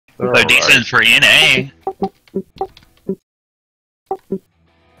They're decent for ENA.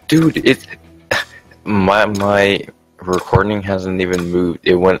 Dude, my recording hasn't even moved.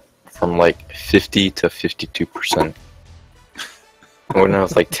 It went from like 50 to 52%. When I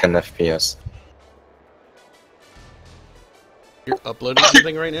was like 10 FPS. You're uploading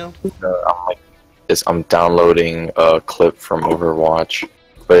something right now? I'm downloading a clip from Overwatch,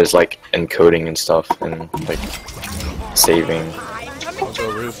 but it's like encoding and stuff and like saving. I'll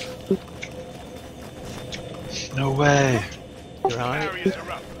go roof. No way. You're high?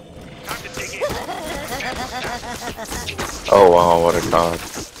 Oh wow, what a god.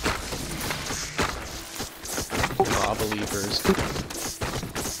 Law believers.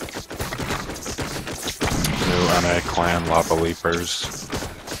 New NA clan lava leapers.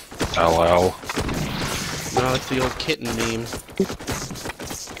 LL. No, it's the old kitten meme.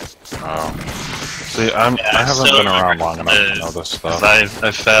 Oh. See, I haven't been around long enough to know this stuff.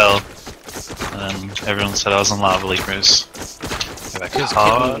 I fell, and everyone said I was in lava leapers. Because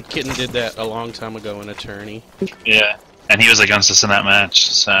kitten did that a long time ago in a tourney. Yeah, and he was against us in that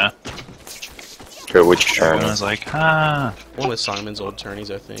match, so... Okay, which Everyone turn? was like, ah... One of Simon's old tourneys,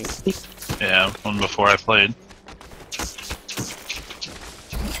 I think. Yeah, one before I played.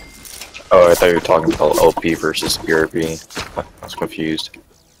 Oh, I thought you were talking about LP versus BRB. I was confused.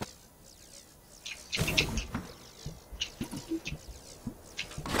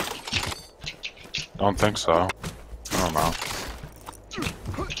 Don't think so. I don't know.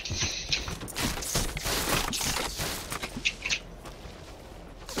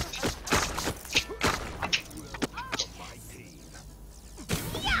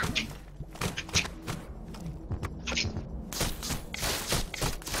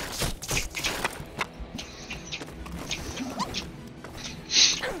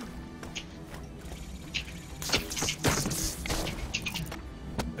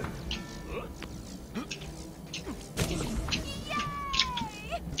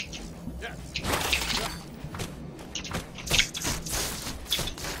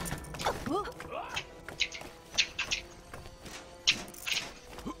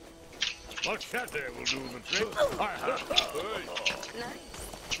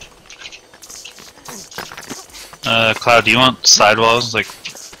 Cloud, do you want sidewalls, like,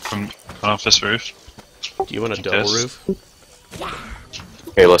 from off this roof? Do you want a double roof?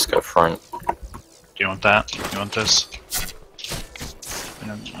 Okay, let's go front. Do you want that? Do you want this?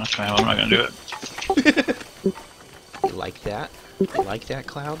 Okay, well, I'm not gonna do it. You like that? You like that,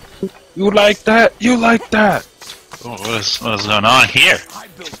 Cloud? You like that? You like that? Oh, what is going on here?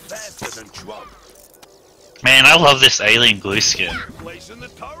 Man, I love this alien glue skin.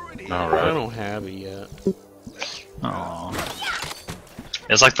 Alright. I don't have it yet. Aww.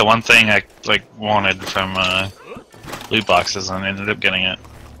 It's like the one thing I wanted from loot boxes, and I ended up getting it.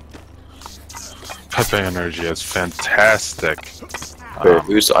 Pepe Energy is fantastic. Wait,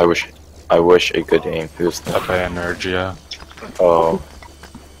 who's I wish a good aim. Who's that? Pepe Energia. Oh,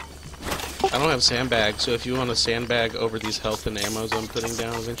 I don't have sandbag, so if you want to sandbag over these health and ammos I'm putting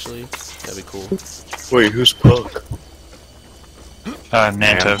down eventually, that'd be cool. wait, who's Puck?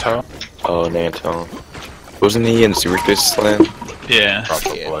 Nanto. Oh, Nanto. Wasn't he in Super Slam? Yeah.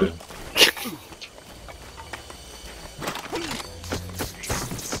 Probably.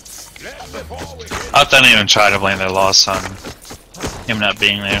 I don't even try to blame their loss on him not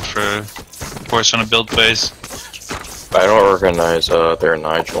being there for a portion of build phase. I don't recognize their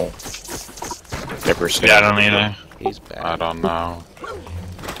Nigel. Never seen Yeah, I him don't either. He's bad. I don't know.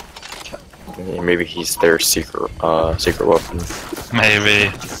 Maybe he's their secret weapon.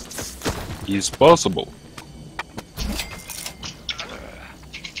 Maybe. He's possible.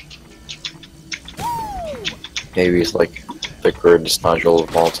 Maybe he's like the greatest Nigel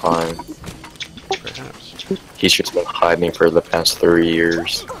of all time. Perhaps. He's just been hiding for the past 30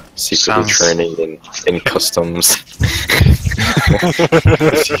 years, secretly training in customs.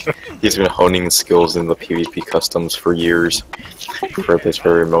 He's been honing skills in the PvP customs for years, for this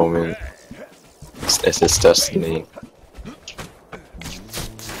very moment. It's his destiny.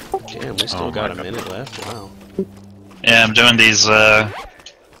 Damn, we still got a minute left. Wow. Yeah, I'm doing these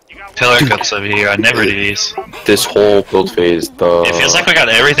pillar cuts over here. I never do these. This whole build phase, It feels like we got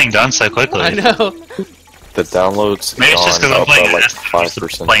everything done so quickly. I know. the downloads Maybe it's just because I'm playing like like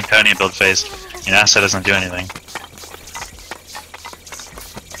 5%. playing Tony build phase. And Asa doesn't do anything.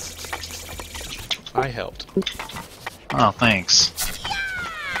 I helped. Oh, thanks.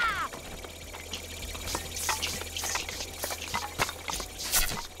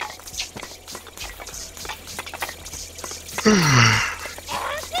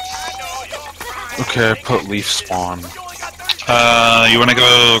 Okay, I put leaf spawn. You wanna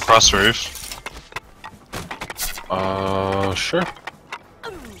go across the roof? Sure.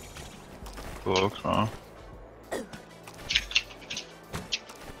 Cool, cool.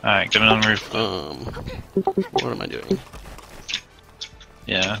 Alright, get on the roof. What am I doing?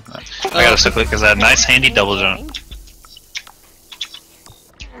 Yeah. I gotta stick with because I had a nice handy double jump.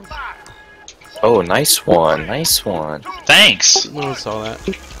 Oh, nice one, nice one. Thanks! No one saw that.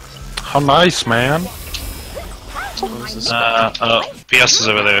 How nice, man. What is this? PS is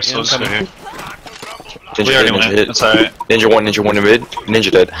over there, so Yeah, let's go I'm here. Ninja We hit, already ninja went. hit. That's alright. Ninja one in mid.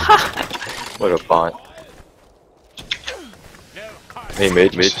 Ninja dead. What a bot. Hey,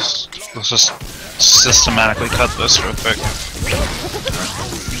 mid. Let's just systematically cut this real quick.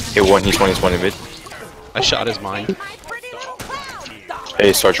 Hit one, he's one in mid. I shot his mine.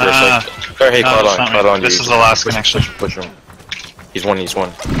 Hey, Sarge, first side. Sorry, hey, no, cloud it's not on, me. This is the last connection. Push him. He's one.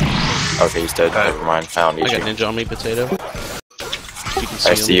 Okay, he's dead. Never mind, found I got you. ninja on me, potato. You can I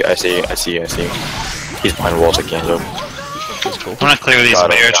him. see. He's behind walls again, though. That's cool. I'm gonna clear these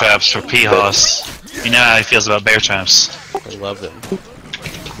Got it. bear traps for P-Hoss. You know how he feels about bear traps. I love them.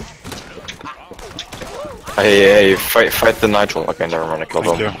 Hey, fight the Nigel. Okay, never mind, I killed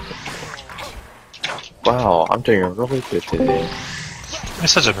Thank him. you. Wow, I'm doing really good today. You're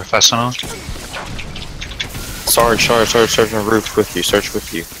such a professional. Sarge on the roof with you, Sarge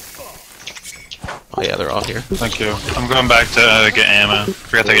with you. Oh yeah, they're all here. Thank you. I'm going back to get ammo.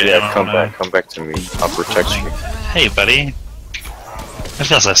 Forgot to get ammo. Come back to me. I'll protect you. Hey, buddy. It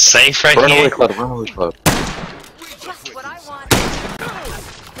feels so safe right Run here. away, Cloud. Just what I want.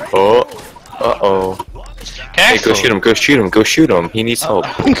 Oh, uh-oh. Hey, Careful. go shoot him. He needs help.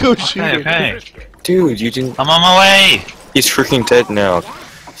 Go shoot Okay. Dude, you didn't... I'm on my way. He's freaking dead now.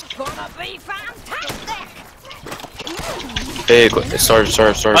 Gonna be fantastic. Hey, Sarge. I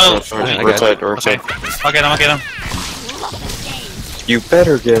Right side. Okay. I'll get him. You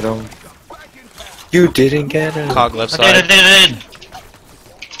better get him. You didn't get him. Cog left I side. did.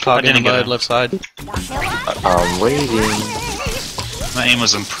 Cog I in the didn't get mud him. left side. I'm waiting. My aim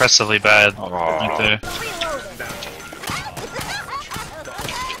was impressively bad right there.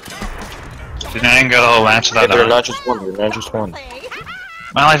 Dude, I didn't go the whole match Hey, without they're that. not just one.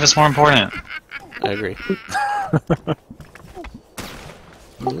 My life is more important. I agree.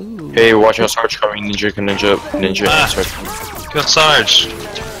 Hey, watch out, Sarge coming. Ninja, Ah. and Sarge. Go Sarge.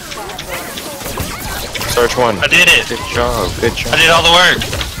 Sarge one. I did it. Good job. I did all the work.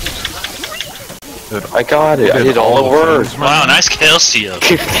 I got it. I did all the work. Wow, nice kill steal.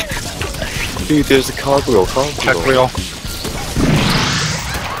 Dude, there's a cogwheel. Tech wheel.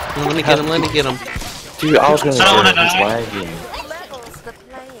 Let me get him. Dude, I was gonna I don't wanna he's die. lagging. Levels the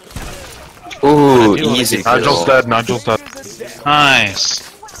playing. Ooh, I do wanna easy get Nigel's kill. dead. Nigel's dead. Nice.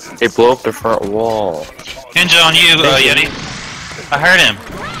 Hey, blow up the front wall. Ninja on you, Yeti. I heard him.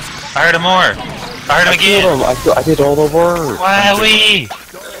 I heard him more. I heard him again. Killed him. I did all the work. Wowee.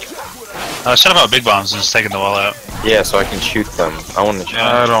 Shut about big bombs and just taking the wall out. Yeah, so I can shoot them. I want to shoot.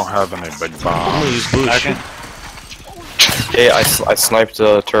 I don't have any big I'm bombs. gonna use Bush. Okay. Hey, I sniped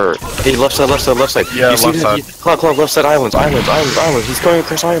the turret. Hey, left side. Yeah, You see left that? side. Cloud, left side islands. He's going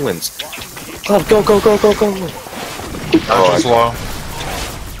across islands. Cloud, go. Nigel's low.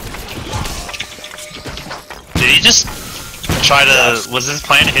 Did he just try to... Was his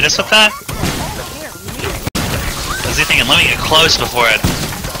plan to hit us with that? Was he thinking, let me get close before I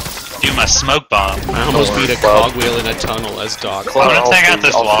do my smoke bomb? I almost beat a Well- cogwheel in a tunnel as Doc. I'm gonna I'll take save out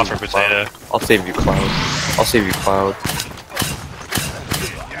this you- I'll wall save for you, Cloud. Potato. I'll save you, Cloud.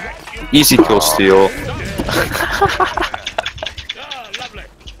 Easy kill steal.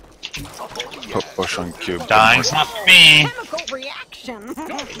 Put push on cube. Dying's not for me. Chemical reaction.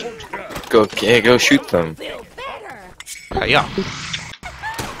 Go shoot them. Feel better. Yeah.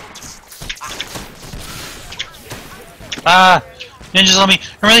 Ah! Ninjas on me!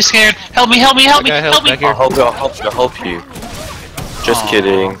 I'm really scared! Help me! Okay, help back here. I'll help you. Just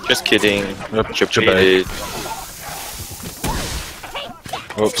kidding. Yep, Cheated.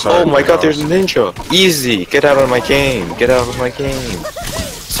 Oops, Oh sorry. my god, there's a ninja! Easy! Get out of my game!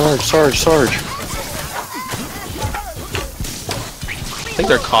 Sarge! I think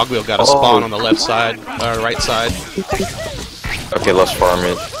their cogwheel got a spawn on the left side, or right side. Okay, let's farm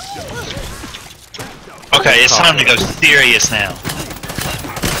it. Okay, it's time to go serious now.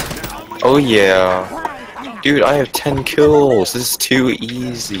 Oh yeah. Dude, I have 10 kills. This is too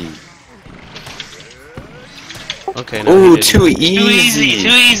easy. Okay, no, Ooh, he didn't. too easy! Too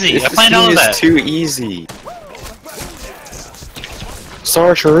easy! I This planned all of is that. too easy.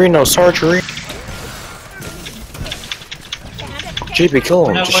 Sarge Areno! JP, kill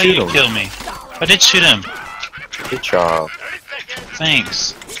him. No Just way shoot you him. kill me. I did shoot him. Good job.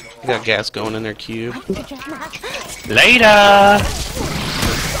 thanks. I got gas going in their cube. Later!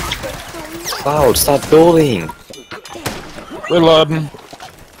 Cloud, stop building! Reloading.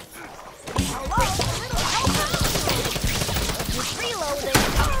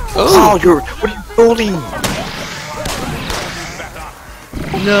 Cloud, what are you building?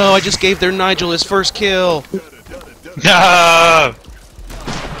 No, I just gave their Nigel his first kill. No!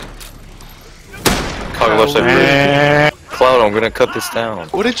 Cloud, left side. Cloud, I'm gonna cut this down.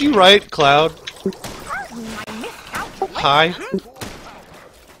 What did you write, Cloud? Hi.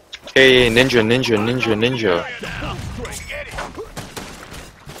 Hey, ninja.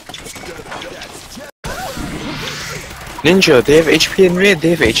 Ninja, they have HP in mid,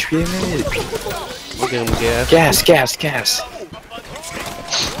 Look at him, gas. Gas.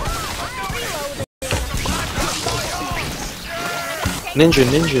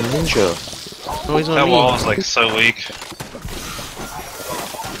 Ninja. Oh, he's on That me. wall is like so weak.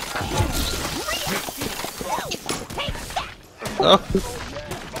 Oh,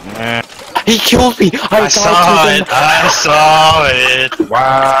 He killed me! I saw it!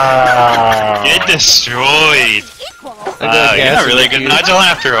 Wow. Get destroyed! I got You're gas not in really the a good cube. Nigel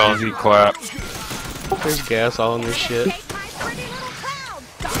after all. Easy clap. There's gas all in this shit.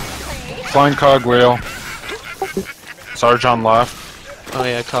 Flying cogwheel. Sarge on left. Oh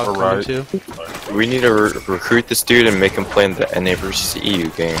yeah, cog Or coming right. too. We need to recruit this dude and make him play in the NA versus EU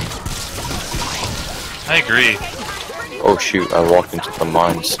game. I agree. Oh shoot, I walked into the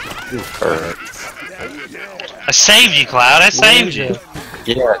mines. Alright. I saved you, Cloud. I saved you.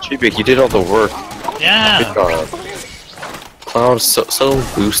 Yeah, Chibik, you did all the work. Good Yeah. job. Cloud so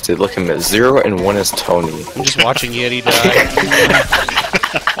boosted. Look at him at 0 and 1 is Tony. I'm just watching Yeti die.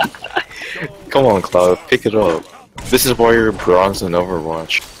 Come on, Cloud, pick it up. This is why you're bronze in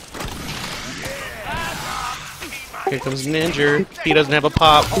Overwatch. Here comes Ninja. He doesn't have a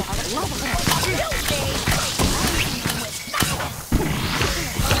pop.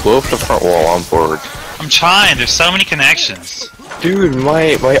 Blow up the front wall on board. I'm trying. There's so many connections. Dude,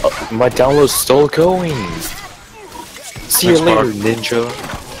 my download's still going. See you Thanks, later,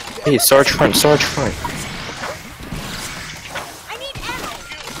 Ninja. Hey, Sarge front.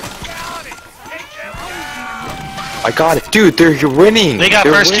 I got it, dude. You're winning. They got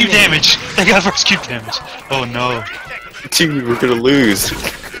They're first cube winning. damage. They got first cube damage. Oh no. Dude, we're gonna lose.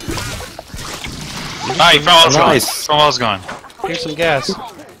 Alright, front wall's gone. Nice. Front wall's gone. Here's some gas.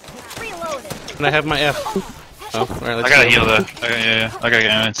 And I have my F. Oh, alright, I let's gotta go. heal though. Yeah. I gotta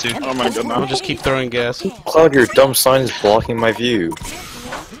get ammo too. Oh my I'll goodness. just keep throwing gas. Cloud, your dumb sign is blocking my view.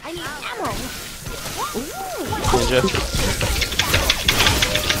 Ninja.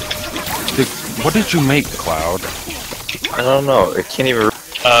 What did you make, Cloud? I don't know. It can't even.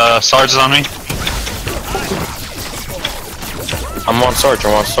 Sarge is on me. I'm on Sarge.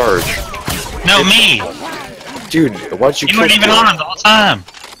 No, me! Dude, why'd you You kill weren't even me? on him the whole time.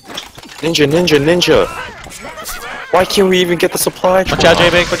 Ninja. Why can't we even get the supply Watch out, drop?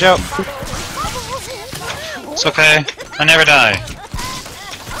 J-Bake, watch out. It's okay. I never die.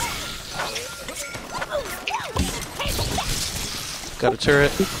 Got a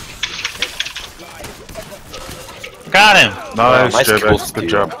turret. Got him! Nice, nice J-Bake. kills, Good dude.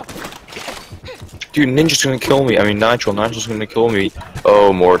 job. Dude, Ninja's gonna kill me. I mean, Nigel's gonna kill me.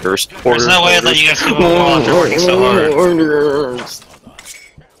 Oh, mortars. There's no way I'd let you guys keep on wall after working so hard. Mortars.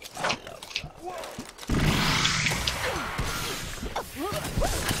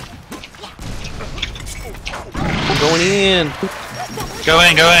 I'm going in. Go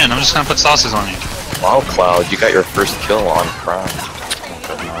in. I'm just gonna put sauces on you. Wow, Cloud, you got your first kill on Prime.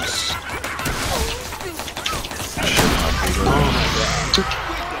 Goodness.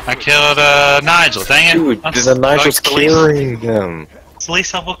 I killed Nigel, dang it. Dude, That's the Nigel's like the least- carrying them. It's the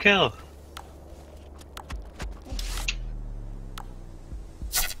least helpful kill.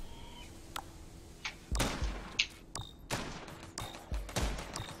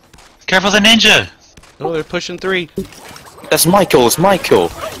 Careful the ninja! Oh, they're pushing 3. That's my kill. It's my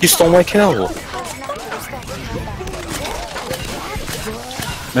kill. You stole my kill.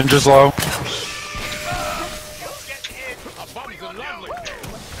 Ninja's low.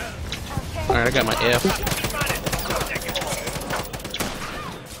 Alright, I got my F.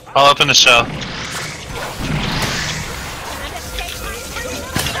 I'll open the shell.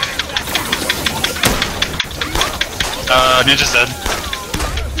 Ninja's dead.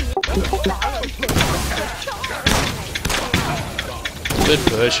 Good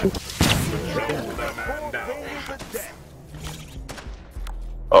push.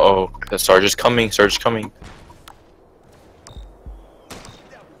 Uh-oh. The Sarge is coming.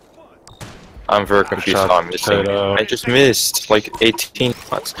 I'm very confused shot, how I'm missing. potato. I just missed like 18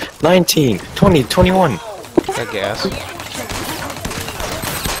 shots. 19, 20, 21. Got gas.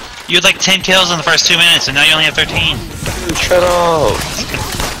 You had like 10 kills in the first 2 minutes, and now you only have 13. Dude, shut up.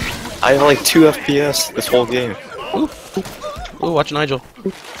 I have like 2 FPS this whole game. Ooh, watch Nigel.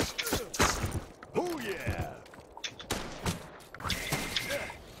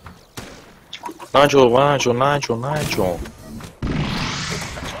 Nigel.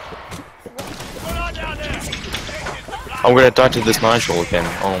 I'm gonna die to this Nigel again.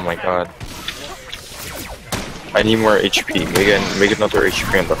 Oh my god. I need more HP. Make another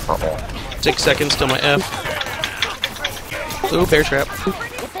HP on the front wall. 6 seconds till my F. Ooh, bear trap.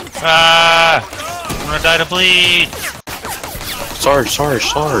 Ah! I'm gonna die to bleed! Sarge.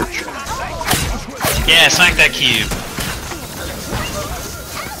 Yeah, smack that cube.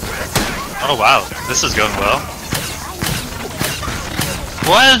 Oh wow, this is going well.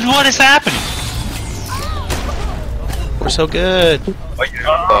 What is happening? We're so good.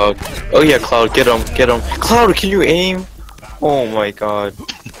 Oh yeah, Cloud, get him. Cloud, can you aim? Oh my god.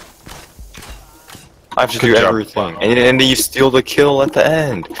 I have to do Good job, everything. And then you steal the kill at the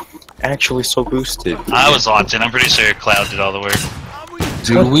end. Actually so boosted. I was watching, I'm pretty sure Cloud did all the work.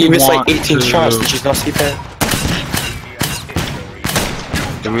 You missed like 18 shots, did you not see that?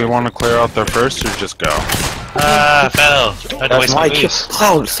 Do we want to clear out there first or just go? Ah, fell. I had to waste my kill. boost.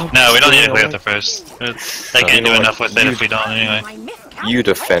 Cloud, stop. No, we don't need to clear up the first. They can't You know do what? enough with it if we don't anyway. My miscount. You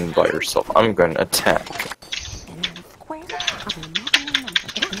defend by yourself. I'm gonna attack.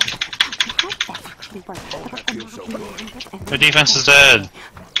 Their defense is dead.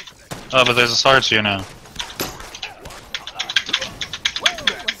 Oh, but there's a Sarge here now.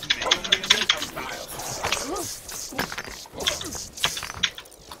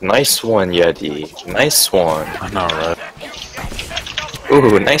 Nice one, Yeti. Nice one. I know, right?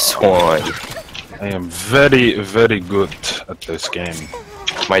 Ooh, nice one. I am very, very good at this game.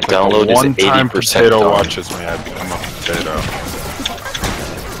 My download is One time 80% potato done. watches me, I become a potato.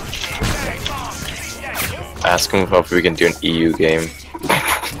 Ask him if we can do an EU game.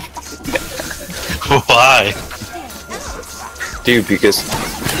 Why? Dude, because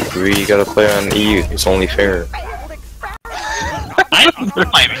we gotta play on EU. It's only fair. I don't know.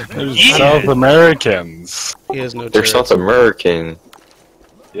 There's Yeah. South Americans. He has no They're turrets. South American.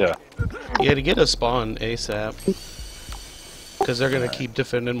 Yeah. Yeah, to get a spawn ASAP. Because they're gonna keep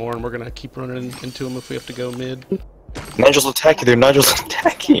defending more, and we're gonna keep running into them if we have to go mid. Nigel's attacking. Nigel's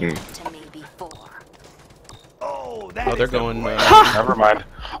attacking. Oh, they're going. Never mind.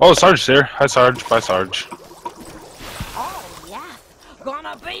 Oh, Sarge's here. Hi, Sarge. Bye, Sarge. Oh yeah,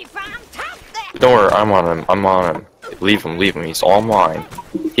 gonna be fantastic. Don't worry, I'm on him. Leave him. He's all mine.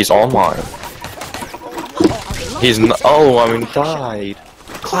 He's all mine. He's oh, I mean, died.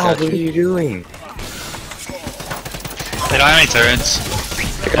 Cloud, what are you doing? They don't have any turrets.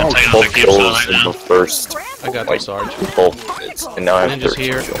 I got taking 12 other cubes kills right in now. the first, I got them, like, Sarge. 12 minutes, and now I have Ninja's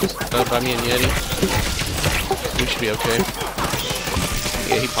 13 here. kills. By me and Yeti. We should be okay.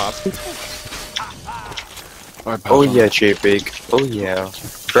 Yeah, he popped. Oh yeah, J-Big. Oh yeah.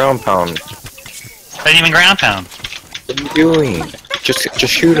 Ground pound. I didn't even ground pound. What are you doing? Just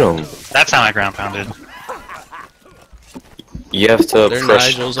shoot him. That's how I ground pounded. You have to They're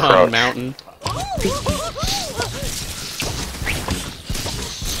press Nigel's crouch. on mountain.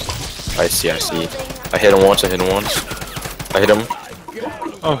 I see. I hit him once. I hit him.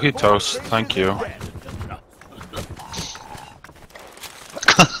 Oh, he toast. Thank you.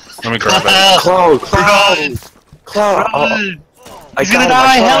 Let me grab it. Cloud. Run! I He's gonna got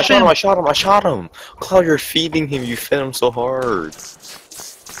die, him. help him! I shot him. Cloud, you're feeding him. You fed him so hard.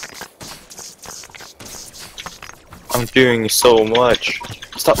 I'm doing so much.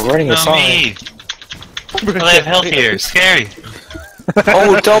 Stop running No, aside. me! Well, they have health here. Scary.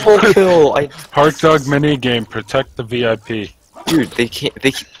 Oh, double kill! Heart dog mini game. Protect the VIP. Dude, they can't.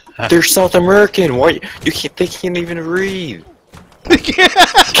 They're South American. Why? You can't. They can't even read.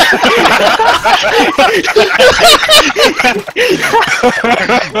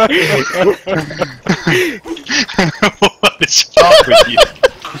 What is wrong with you?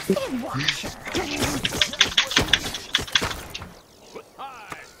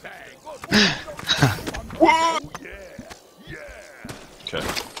 Okay.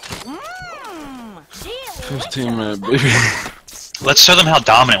 Mmm, 15-minute baby. Let's show them how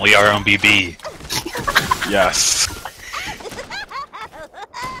dominant we are on BB. Yes.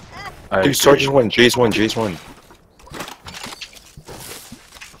 I Dude, Sergeant 1, J's 1.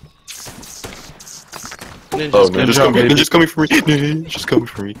 Oh, Ninja's Ninja's coming for me. Ninja's coming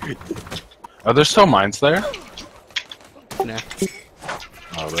for me. Are there still mines there? Nah.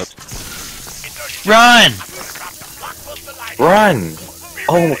 Oh, rip. Run! Run!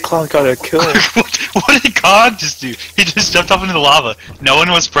 Oh, Cloud got a kill. What did Cog just do? He just jumped up into the lava. No one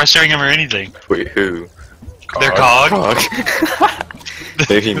was pressuring him or anything. Wait, who? Their Cog.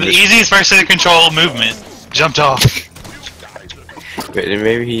 Maybe he The missed. easiest person to control movement. Jumped off.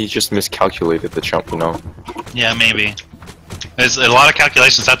 Maybe he just miscalculated the jump, you know? Yeah, maybe. There's a lot of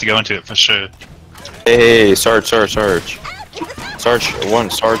calculations have to go into it for sure. Hey, Sarge. Sarge 1.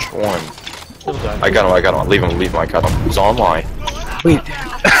 He'll die. I got him. Leave him, I got him. He's online. Wait.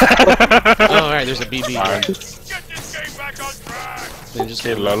 Oh, alright, there's a BB. They just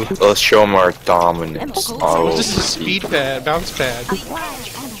Hey, lol. Let's show him our dominance. Oh, This is a speed pad, bounce pad.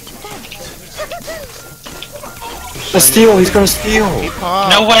 steal! He's gonna steal!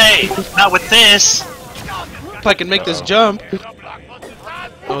 Pop. No way! Not with this! If I can make this jump.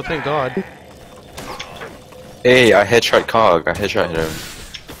 Oh, thank God. Hey, I headshot Cog. I headshot him.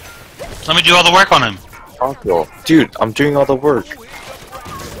 Let me do all the work on him. Dude, I'm doing all the work.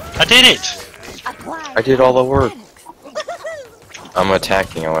 I did it! I did all the work. I'm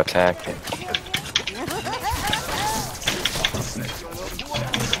attacking.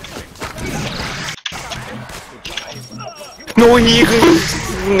 No, he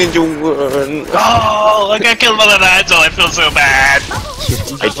Ninja won. Oh, I got killed by the Nigel. I feel so bad.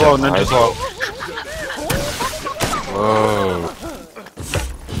 Oh, ninja claw. Whoa.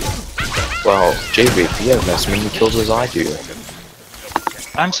 Wow, JB, you have as many kills as I do.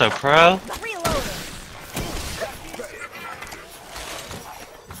 I'm so pro.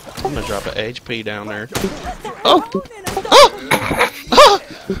 I'm gonna drop an HP down there. Oh! Oh! Oh!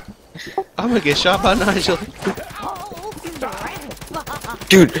 I'm gonna get shot by Nigel.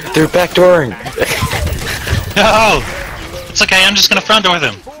 Dude, they're backdooring. No! It's okay, I'm just gonna front door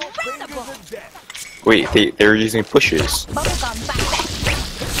them. Wait, they're using pushes.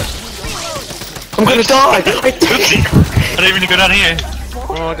 I'm gonna die! Oopsie! I didn't even go down here.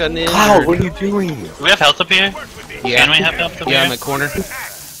 Oh, I got ninja. Cloud, what are you doing? Do we have health up here? Yeah. Can we have health up Yeah, in here? the corner.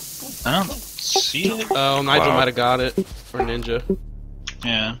 I don't see it. Oh, Nigel Wow. might have got it. Or Ninja.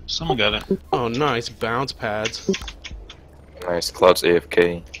 Yeah, someone got it. Oh, nice. Bounce pads. Nice, Cloud's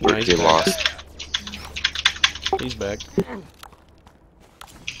AFK. Nice. He lost. He's back.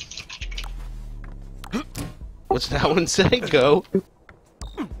 What's that one say? Go.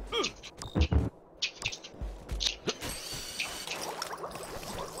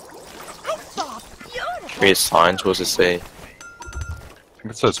 Wait, signs, what's it say? I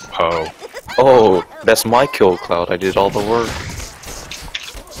think it says Poe. Oh, that's my kill, Cloud. I did all the work.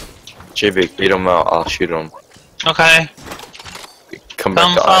 JB, beat him out. I'll shoot him. Okay, Come back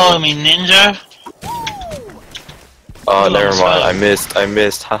come to follow island. me, ninja. Oh, Come never on, mind. let's I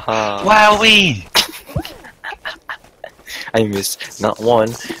missed. Haha. Wowee! I missed not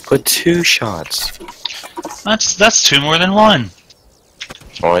one, but 2 shots. That's 2 more than 1.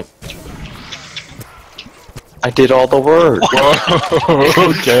 What? I did all the work.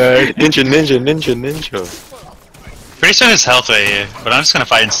 Okay. Ninja. Pretty sure there's health right here, but I'm just gonna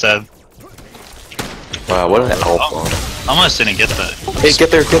fight instead. Wow, what an alpha. Almost didn't get that. Hey,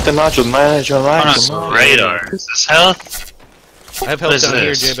 get the Nigel. Oh, no, radar. Is this health? I have What help is down here,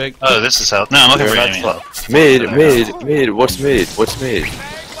 this? J-Big. Oh, this is health. No, I'm looking for enemy health. Mid. What's mid?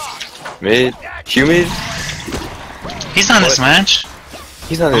 Mid? Humid? He's not in this match.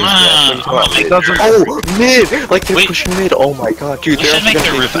 He's not in this match. I'm gonna make Oh, mid! Like they're Wait. pushing mid. Oh my god, dude. We should make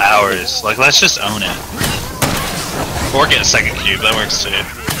the roof ours. Like, let's just own it. Or get a second cube, that works too.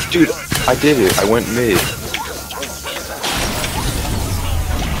 Dude, I did it. I went mid.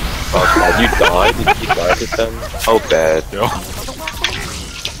 Oh god, you died? You died with them? How bad? Yo.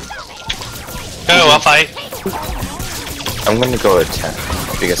 Go, I'll fight. I'm gonna go attack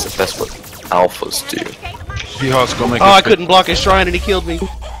because that's what alphas do. Seahawks go make Oh, I couldn't block his shrine and he killed me.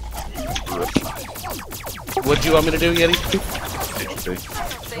 What'd you want me to do, Yeti?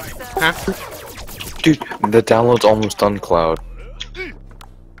 Huh? Dude, the download's almost done, Cloud.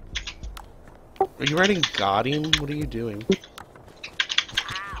 Are you writing got him? What are you doing?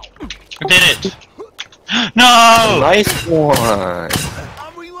 I did it. No! Nice one!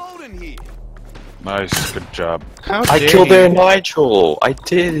 Nice, good job. How I dare killed you? their Nigel! I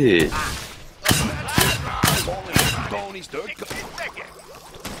did it!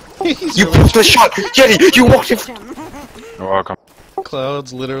 You pushed the shot! Yeti, you walked in. You're welcome.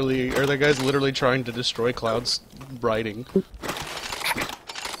 Cloud's literally, or that guy's literally trying to destroy Cloud's writing.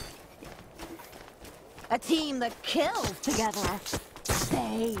 A team that kills together,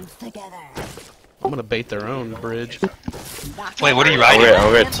 stays together. I'm gonna bait their own bridge. Wait, what are you I'm riding?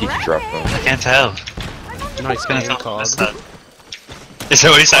 gonna teeth drop them. I can't tell. Nice Gonna game, tell Cog. this side. Is that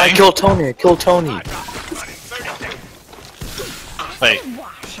what he's I saying? killed Tony. I killed Tony. Wait.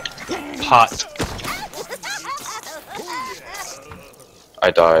 Pot. I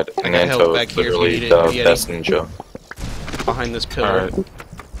died. I got help Nanto back is here if you literally need it, the Yeti. best ninja. Behind this pillar. Alright.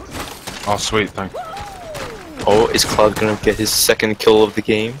 Oh, sweet, thank you. Oh, is Cloud gonna get his second kill of the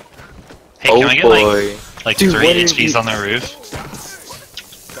game? Hey, Oh can I get boy. like Dude, 3 what did HPs you- on the roof?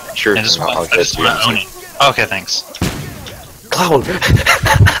 Sure, I just I'll want get to you. own it. Okay, thanks. Cloud!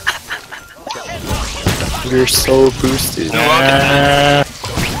 You're so boosted. You're welcome.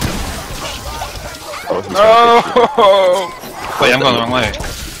 Oh, he's Oh! Wait, I'm going the wrong way.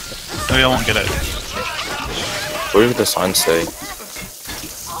 Maybe I won't get it. What did the sign say?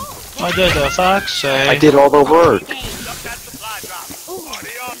 What did the fox say? I did all the work.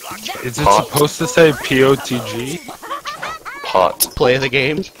 Is it Pot. supposed to say POTG? Pot. Play of the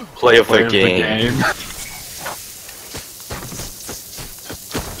game. Play of Play the of game.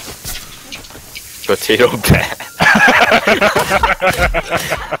 Potato bat.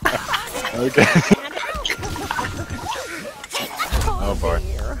 Okay. Oh boy.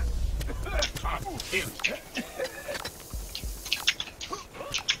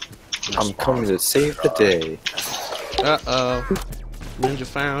 I'm coming to save the day. Uh-oh. Ninja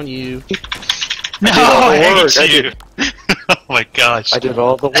found you. No, all the I work, I hate you. Oh my gosh. I did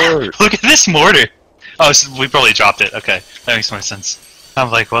all the work. Look at this mortar. Oh, so we probably dropped it. Okay, that makes more sense.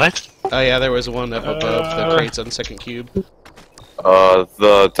 I'm like, what? Oh yeah, there was one up above the crates on second cube. The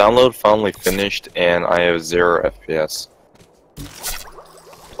download finally finished, and I have 0 FPS.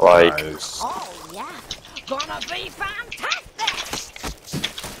 Like, Nice. Oh yeah, gonna be fantastic.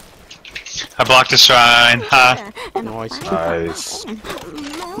 I blocked a shrine. Ha. Nice. Nice. oh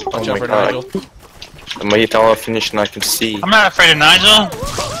Watch my out for god. Nigel. My download finished, and I can see. I'm not afraid of Nigel.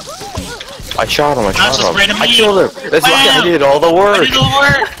 I shot him. I Nigel's shot afraid him. of I me. killed him. That's why I Wow. did all the I work. did all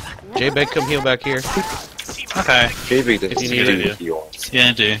the work. J-Bag, come heal back here. Okay. JB did If you need it. heals. Yeah,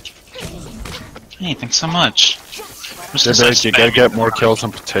 I do. Hey, thanks so much. I'm just Jay, gonna you gotta get more kills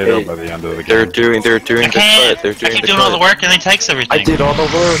on Potato Hey, by the end of the They're game. doing I the can't. cut. They're I doing keep the doing all the cut. work and he takes everything. I did all the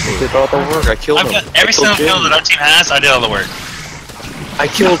work. I did all the work. I killed I've him. got every I killed single kill Jimmy. that our team has. I did all the work. I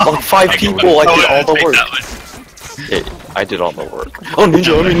killed like 5 people. I did all the take work. that one. Hey, I did all the work. Oh,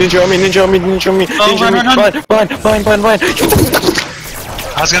 ninja on me, ninja on me, ninja on me, ninja on me, Oh, ninja on me. Mine.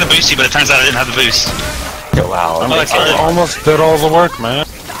 I was gonna boost you, but it turns out I didn't have the boost. Wow. Oh, I killed I it. almost did all the work, man.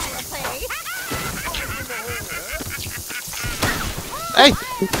 Hey!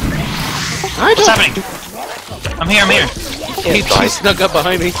 What's happening? I'm here. He snuck up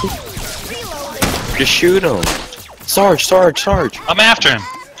behind me. Just shoot him. Sarge. I'm after him.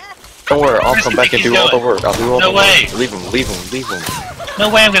 Don't worry, I'll Where's come he back think and he's do all the going? work. I'll do all No the way. work. Leave him. No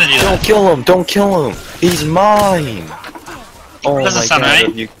way I'm gonna do that. Don't kill him. He's mine. Oh Doesn't my sound god.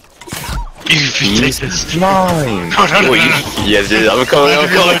 right. You, You take he's this. mine. No. Wait, yeah, dude, I'm coming.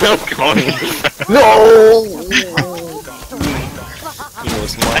 No! He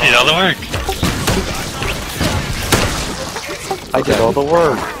was I did mine. all the work. I did all the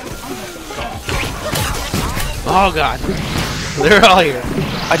work. Oh god. They're all here.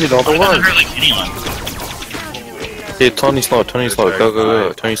 I did all the It doesn't work. hurt like anyone. Hey, Tony slow.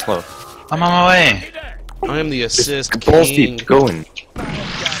 Go. Tony slow. I'm on my way. I am the assist Balls king. deep, going.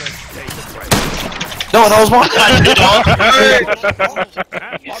 No, that was mine! I did all the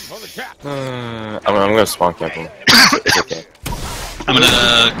work. I'm gonna spawn camp him. It's okay. I'm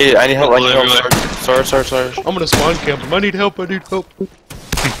gonna. Hey, I need help, Everywhere. Sorry. I'm gonna spawn camp him. I need help. Let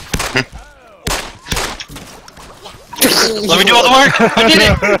me do all the work. I did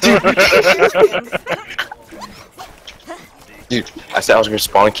it. Dude, I said I was gonna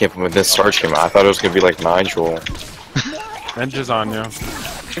spawn camp him, and then Sarge came out. I thought it was gonna be like Nigel. Ninja's on you.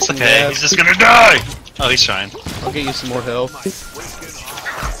 It's okay. He's just gonna die. Oh, he's trying. I'll get you some more health.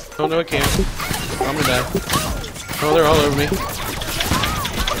 Oh no, I can't. I'm gonna die. Oh, they're all over me.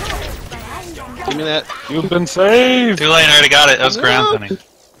 Give me that. You've been saved! Too late. I already got it. That was ground pounding.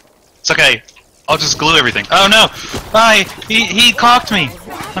 It's okay. I'll just glue everything. Oh no! Bye. He cocked me.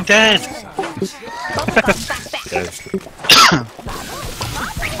 I'm dead.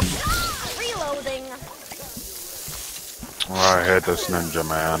 Reloading. Oh, I hate this ninja,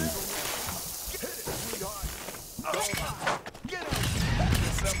 man.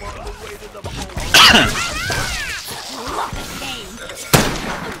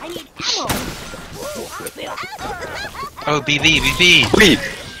 I need ammo. Oh, BB. Wait!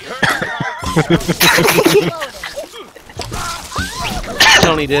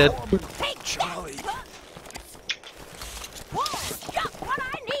 Tony did. Just what I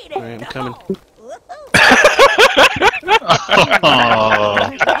needed. Alright, I'm coming. Oh.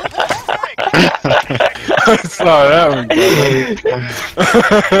 I saw that one coming.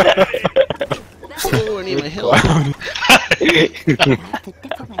 Oh, I need my help.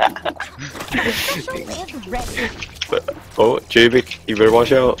 Oh, Javik, you better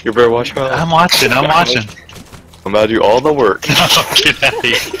watch out. You better watch out. I'm watching. I'm watching. I'm about to do all the work. Oh, get out of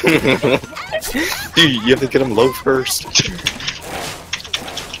here. Dude, you have to get him low first.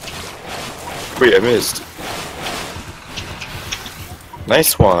 Wait, I missed.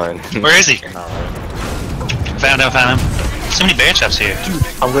 Nice one. Where is he? Found him. So many bear traps here. Dude,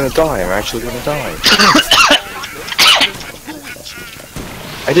 I'm gonna die. I'm actually gonna die.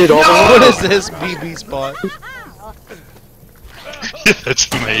 I did all the What work. is this BB spot? That's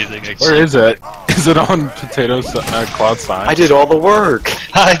amazing. Actually. Where is it? Is it on Cloud Sign? I did all the work.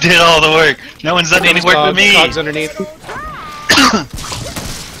 I did all the work. No one's done any work but me. Cogs underneath.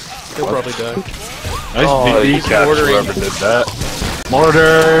 He'll probably die. Nice Oh, BB he's catch, mortaring. whoever did that.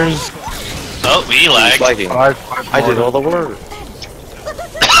 Mortars! Oh, we He's lagged. lagging. Five I did all the work.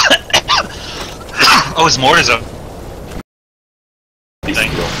 Oh, his mortars up.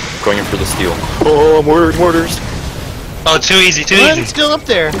 Going in for the steal. Oh, mortars. Oh, too easy. What? It's still up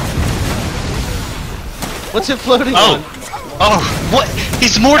there. What's it floating on? Oh, what?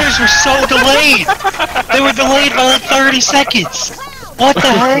 His mortars were so delayed. They were delayed by like 30 seconds. What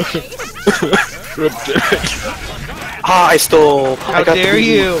the heck? Ah, I stole. How I got dare the BB.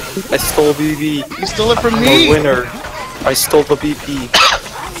 you? I stole BB. You stole it from I'm me. a winner. I stole the BB.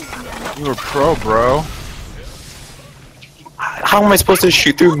 You were pro, bro. How am I supposed to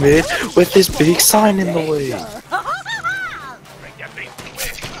shoot through mid with this big sign in the way?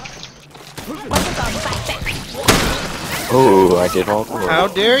 Oh, I did all the work. How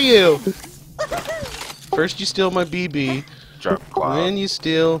dare you? First you steal my BB, Drop Cloud. then you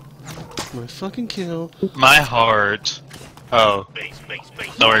steal my fucking kill. My heart. Oh.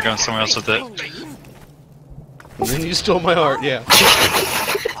 No, we're going somewhere else with it. And then you stole my heart, yeah.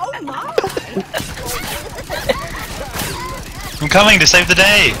 I'm coming to save the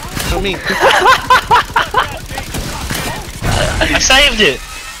day. Show me. I saved it.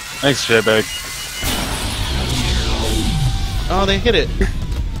 Thanks, J-Bag. Oh, they hit it.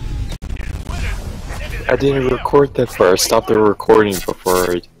 I didn't record that far. I stopped the recording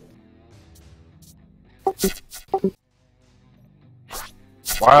before I...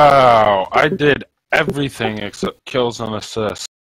 Wow, I did everything except kills and assists.